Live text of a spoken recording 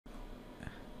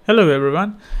Hello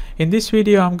everyone. In this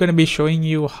video I'm going to be showing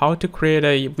you how to create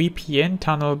a VPN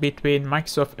tunnel between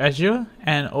Microsoft Azure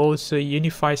and also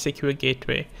UniFi Secure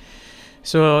Gateway.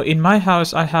 So in my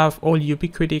house I have all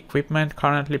Ubiquiti equipment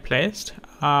currently placed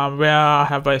where I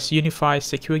have a UniFi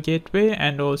Secure Gateway,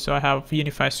 and also I have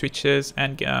UniFi switches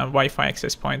and Wi-Fi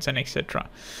access points and etc.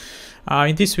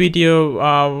 In this video,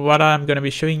 what I'm going to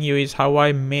be showing you is how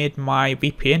I made my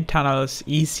VPN tunnels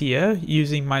easier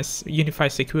using my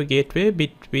UniFi Secure Gateway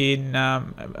between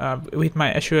with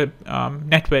my Azure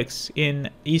networks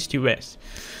in East US.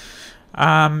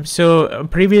 So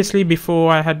previously,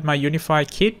 before I had my UniFi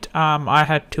kit, I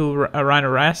had to run a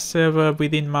RAS server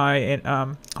within my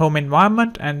home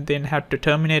environment, and then had to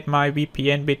terminate my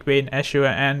VPN between Azure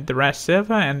and the RAS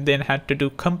server, and then had to do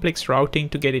complex routing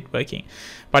to get it working.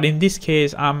 But in this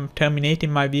case, I'm terminating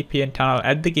my VPN tunnel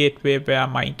at the gateway where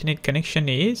my internet connection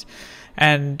is,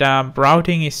 and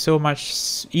routing is so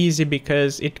much easy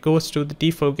because it goes to the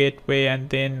default gateway, and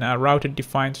then router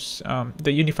defines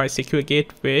the UniFi Secure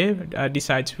Gateway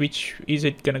decides which is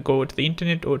it going to go to the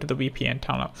internet or to the VPN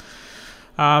tunnel.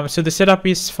 So the setup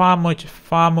is far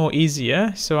more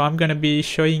easier. So I'm going to be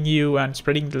showing you and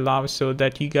spreading the love so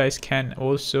that you guys can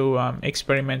also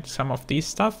experiment some of these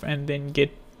stuff and then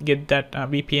get that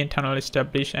VPN tunnel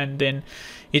established, and then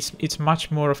it's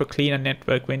much more of a cleaner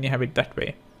network when you have it that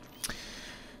way.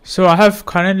 So I have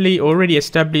currently already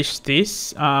established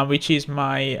this, which is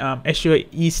my Azure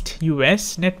East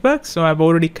US network. So I've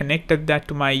already connected that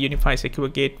to my UniFi Secure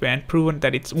Gateway and proven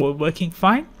that it's all working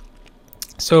fine.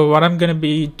 So what I'm going to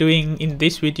be doing in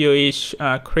this video is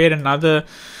create another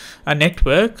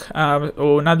network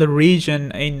or another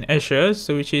region in Azure,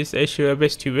 so which is Azure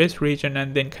West US region,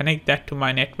 and then connect that to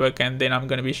my network, and then I'm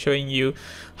going to be showing you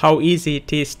how easy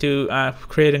it is to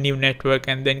create a new network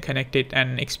and then connect it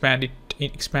and expand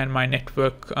my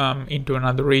network into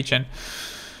another region.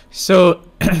 So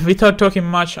without talking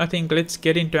much, I think let's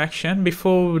get into action.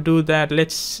 Before we do that,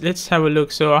 let's have a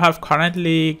look. So I have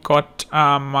currently got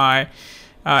my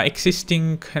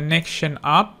existing connection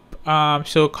up.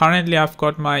 So currently I've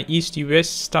got my East US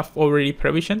stuff already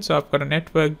provisioned. So I've got a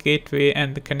network gateway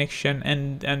and the connection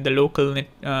and the local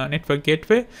network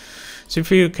gateway. So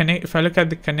if I look at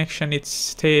the connection, it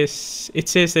says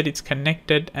that it's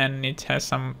connected, and it has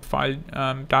some file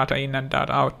data in and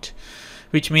data out,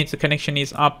 which means the connection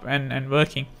is up and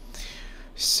working.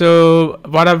 So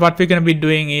what we're going to be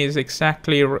doing is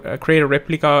exactly create a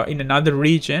replica in another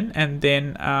region, and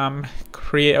then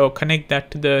create or connect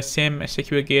that to the same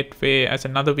secure gateway as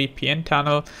another VPN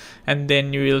tunnel, and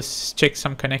then you will check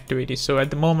some connectivity. So at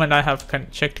the moment I have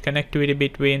checked connectivity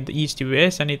between the East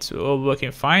US, and it's all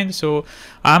working fine. So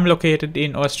I'm located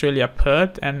in Australia,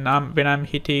 Perth, and when I'm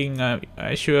hitting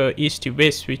Azure East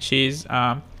US, which is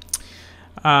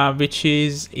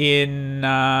in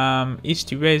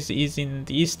East US, is in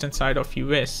the eastern side of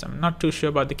US. I'm not too sure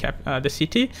about the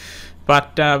city,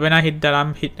 but when I hit that,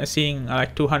 I'm seeing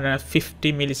like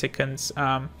 250 milliseconds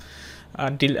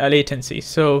latency.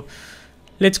 So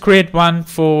let's create one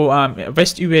for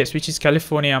West US, which is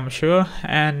California, I'm sure,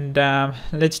 and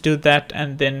let's do that,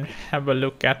 and then have a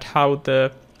look at how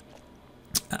the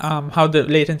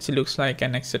latency looks like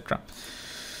and etc.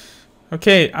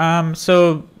 Okay,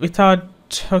 so without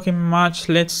talking much,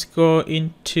 let's go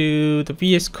into the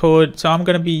VS Code. So I'm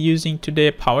going to be using today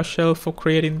PowerShell for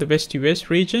creating the West US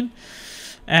region,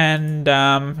 and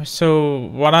so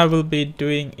what I will be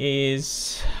doing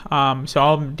is so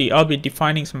I'll be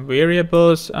defining some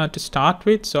variables to start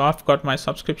with. So I've got my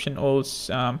subscription all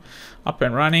up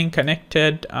and running,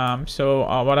 connected. So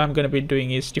what I'm going to be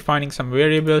doing is defining some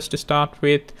variables to start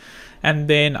with, and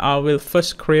then I will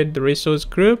first create the resource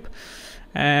group,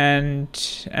 and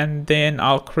then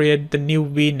I'll create the new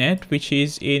VNet, which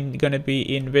is going to be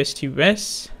in West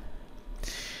US.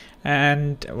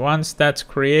 And once that's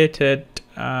created,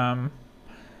 then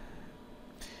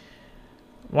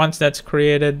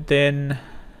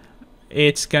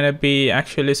it's gonna be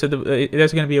actually, so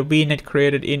there's gonna be a VNet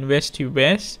created in West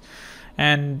US,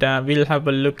 and we'll have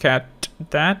a look at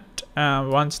that.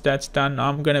 Once that's done,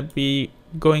 I'm gonna be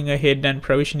going ahead and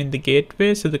provisioning the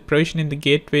gateway. So the provisioning the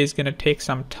gateway is going to take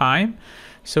some time,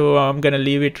 so I'm going to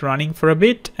leave it running for a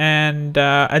bit, and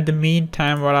at the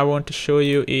meantime what I want to show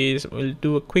you is we'll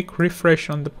do a quick refresh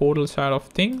on the portal side of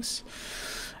things,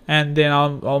 and then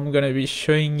I'm going to be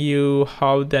showing you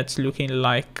how that's looking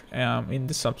like in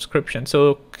the subscription.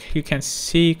 So you can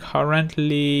see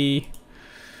currently,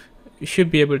 you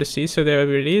should be able to see, so there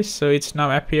it is. So it's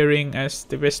now appearing as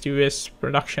the West US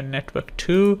production network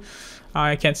 2.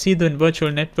 I can see the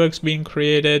virtual networks being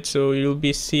created. So you'll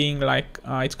be seeing like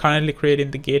it's currently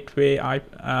creating the gateway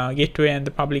and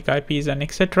the public IPs and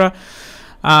etc.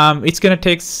 It's gonna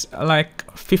take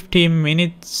like 15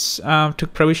 minutes to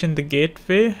provision the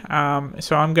gateway.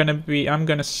 So I'm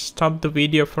gonna stop the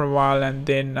video for a while and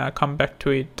then come back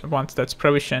to it once that's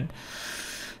provisioned.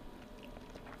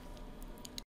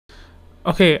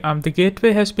 Okay, the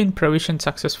gateway has been provisioned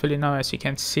successfully now, as you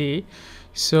can see.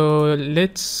 So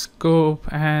let's go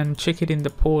and check it in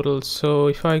the portal. So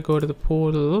if I go to the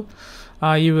portal,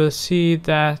 you will see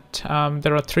that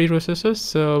there are 3 resources.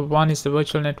 So one is the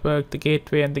virtual network, the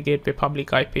gateway, and the gateway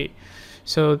public IP.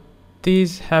 So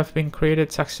these have been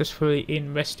created successfully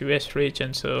in West US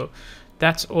region. So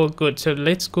that's all good. So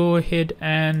let's go ahead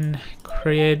and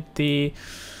create the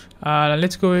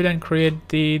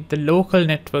the local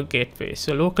network gateway.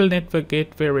 So local network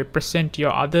gateway represent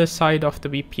your other side of the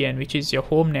VPN, which is your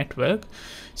home network.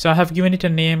 So I have given it a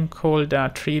name called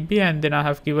Treeby, and then I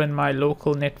have given my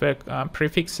local network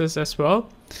prefixes as well.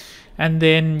 And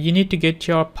then you need to get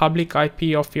your public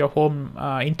IP of your home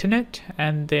internet,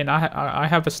 and then I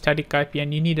have a static IP,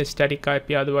 and you need a static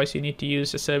IP, otherwise you need to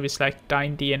use a service like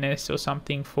DynaDNS or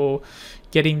something for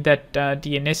getting that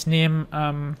DNS name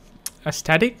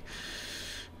static.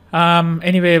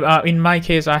 Anyway, in my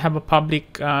case, I have a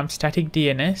public static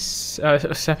DNS,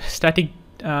 static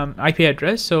IP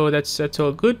address, so that's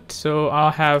all good. So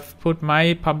I'll have put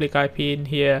my public IP in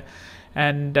here,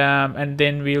 and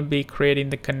then we'll be creating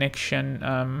the connection.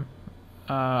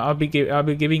 I'll be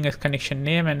giving a connection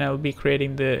name, and I'll be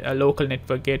creating the local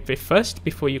network gateway first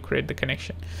before you create the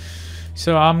connection.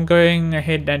 So I'm going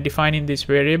ahead and defining these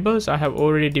variables. I have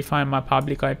already defined my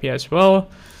public IP as well.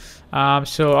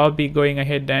 So I'll be going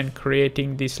ahead and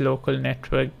creating this local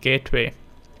network gateway.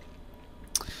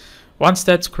 Once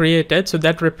that's created, so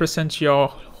that represents your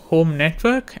home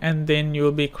network, and then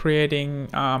you'll be creating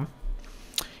the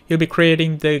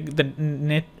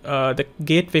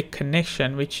gateway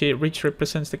connection, which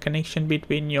represents the connection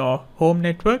between your home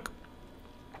network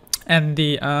and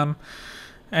the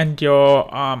your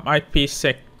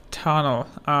IPsec tunnel.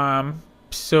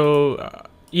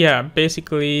 Yeah,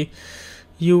 basically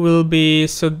you will be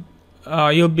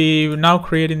you'll be now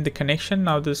creating the connection.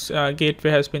 Now this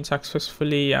gateway has been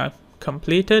successfully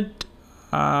completed.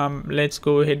 Let's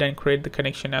go ahead and create the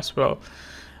connection as well.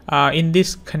 In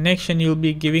this connection, you'll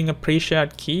be giving a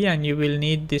pre-shared key, and you will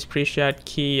need this pre-shared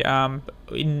key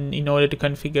in order to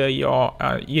configure your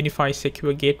UniFi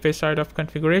secure gateway side of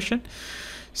configuration.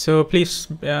 So please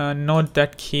note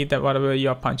that key, that whatever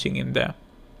you're punching in there.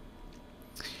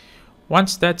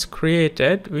 Once that's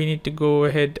created, we need to go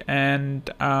ahead and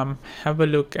have a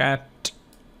look at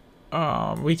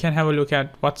we can have a look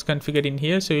at what's configured in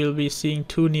here. So you'll be seeing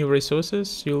 2 new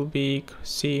resources. You'll be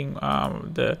seeing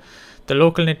the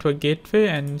local network gateway,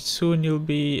 and soon you'll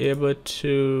be able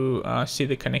to see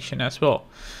the connection as well.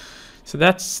 So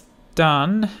that's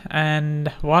done, and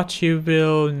what you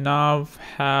will now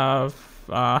have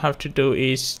to do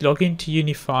is log into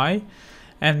UniFi,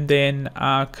 and then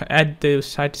add the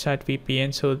site-to-site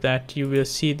VPN, so that you will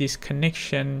see this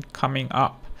connection coming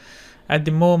up. At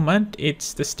the moment,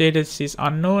 the status is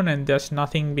unknown, and there's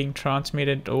nothing being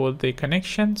transmitted over the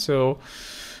connection. So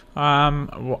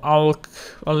I'll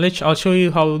show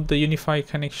you how the UniFi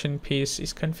connection piece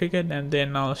is configured, and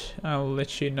then I'll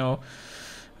let you know.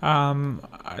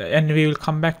 And we will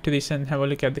come back to this and have a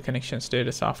look at the connection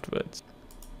status afterwards.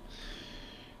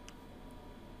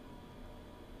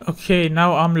 Okay,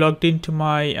 now I'm logged into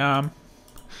my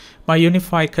my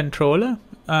UniFi controller,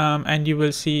 and you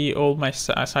will see all my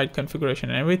site configuration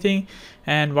and everything.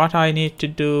 And what I need to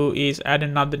do is add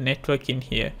another network in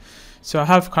here. So I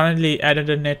have currently added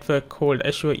a network called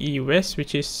Azure EUS,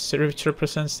 which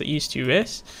represents the East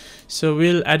US. So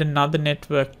we'll add another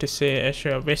network to say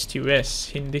Azure West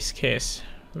US, in this case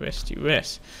West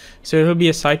US. So it will be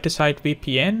a site-to-site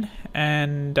VPN,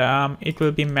 and it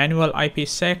will be manual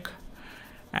IPsec,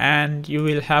 and you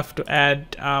will have to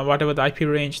add whatever the IP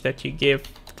range that you gave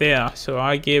there. So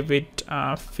I gave it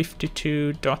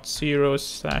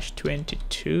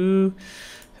 52.0/22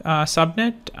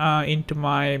 subnet into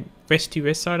my West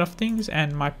US side of things,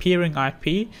 and my peering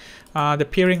IP. The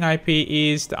peering IP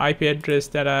is the IP address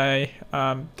that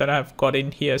I've got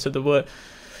in here. So the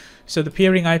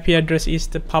peering IP address is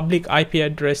the public IP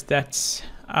address that's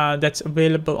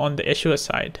available on the Azure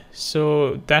side.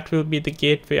 So that will be the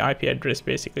gateway IP address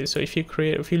basically. So if you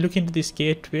look into this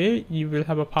gateway, you will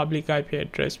have a public IP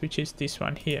address, which is this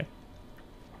one here.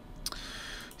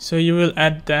 So you will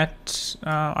add that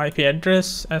IP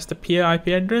address as the peer IP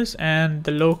address, and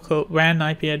the local WAN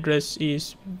IP address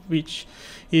is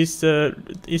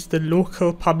the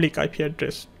local public IP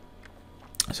address.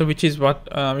 So which is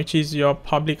your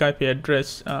public IP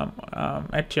address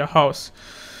at your house.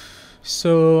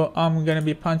 So I'm gonna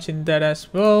be punching that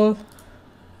as well.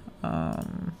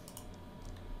 Find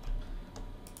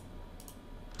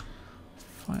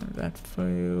that for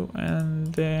you,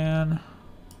 and then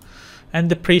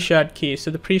the pre-shared key.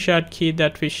 So the pre-shared key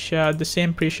that we shared, the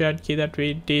same pre-shared key that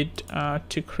we did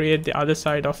to create the other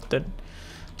side of the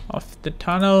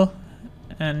tunnel,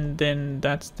 and then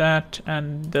that's that.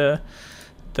 And the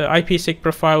IPsec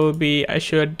profile will be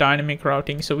Azure dynamic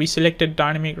routing. So we selected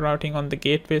dynamic routing on the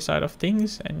gateway side of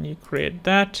things, and you create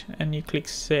that and you click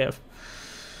save.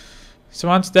 So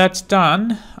once that's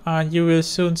done, you will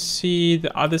soon see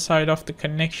the other side of the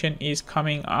connection is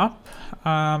coming up.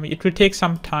 It will take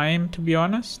some time, to be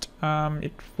honest.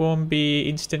 It won't be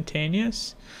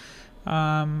instantaneous.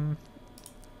 So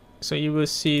you will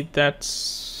see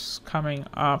that's coming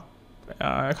up.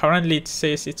 Currently it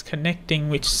says it's connecting,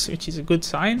 which is a good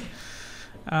sign.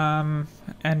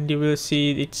 And you will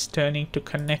see it's turning to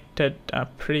connected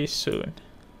pretty soon.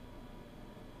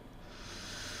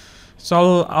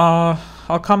 So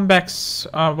I'll come back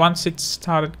once it's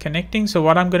started connecting. So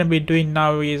what I'm going to be doing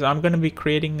now is I'm going to be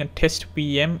creating a test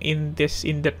VM in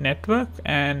that network,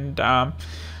 and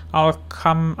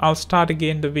I'll start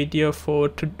again the video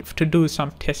to do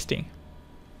some testing.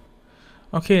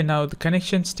 Okay, now the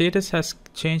connection status has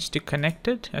changed to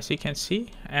connected, as you can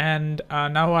see, and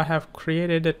now I have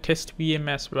created a test VM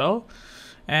as well.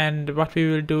 And what we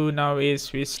will do now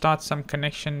is we start some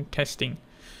connection testing.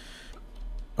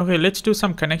 Okay, let's do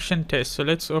some connection tests. So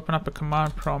let's open up a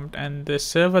command prompt, and the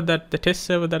test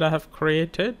server that I have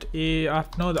created, I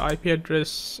know the IP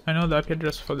address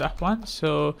for that one.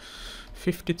 So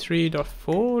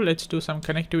 53.4. Let's do some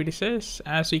connectivity tests.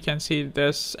 As you can see,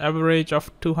 there's average of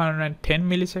 210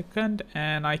 millisecond,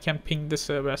 and I can ping the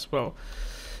server as well.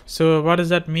 So what does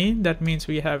that mean? That means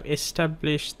we have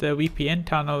established the VPN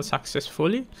tunnel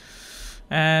successfully.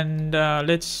 And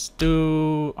let's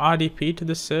do RDP to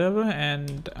the server,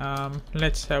 and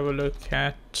let's have a look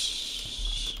at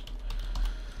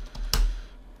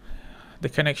the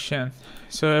connection.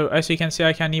 So as you can see,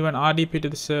 I can even RDP to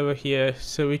the server here,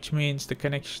 so which means the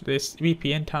connection, this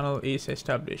VPN tunnel is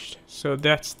established. So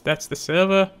that's the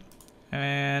server,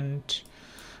 and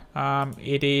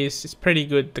it's pretty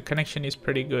good. The connection is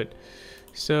pretty good.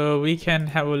 So we can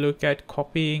have a look at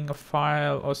copying a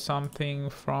file or something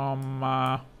from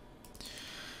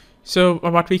so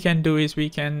what we can do is we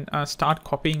can start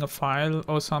copying a file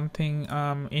or something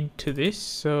into this.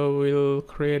 So we'll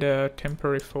create a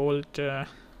temporary folder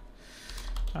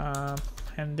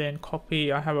and then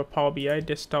copy. I have a Power BI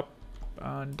desktop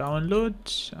download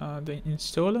the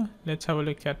installer. Let's have a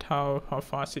look at how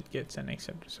fast it gets and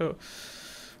etc. So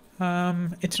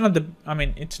it's not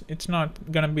it's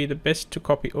not gonna be the best to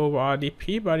copy over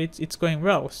RDP, but it's going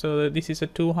well. So this is a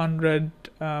 200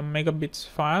 megabits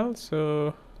file,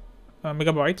 so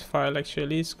megabytes file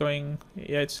actually. Is going,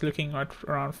 yeah, it's looking at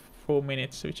around 4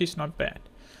 minutes, which is not bad.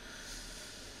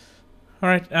 All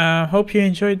right, hope you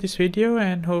enjoyed this video,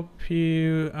 and hope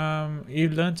you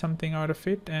learned something out of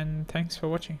it, and thanks for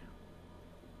watching.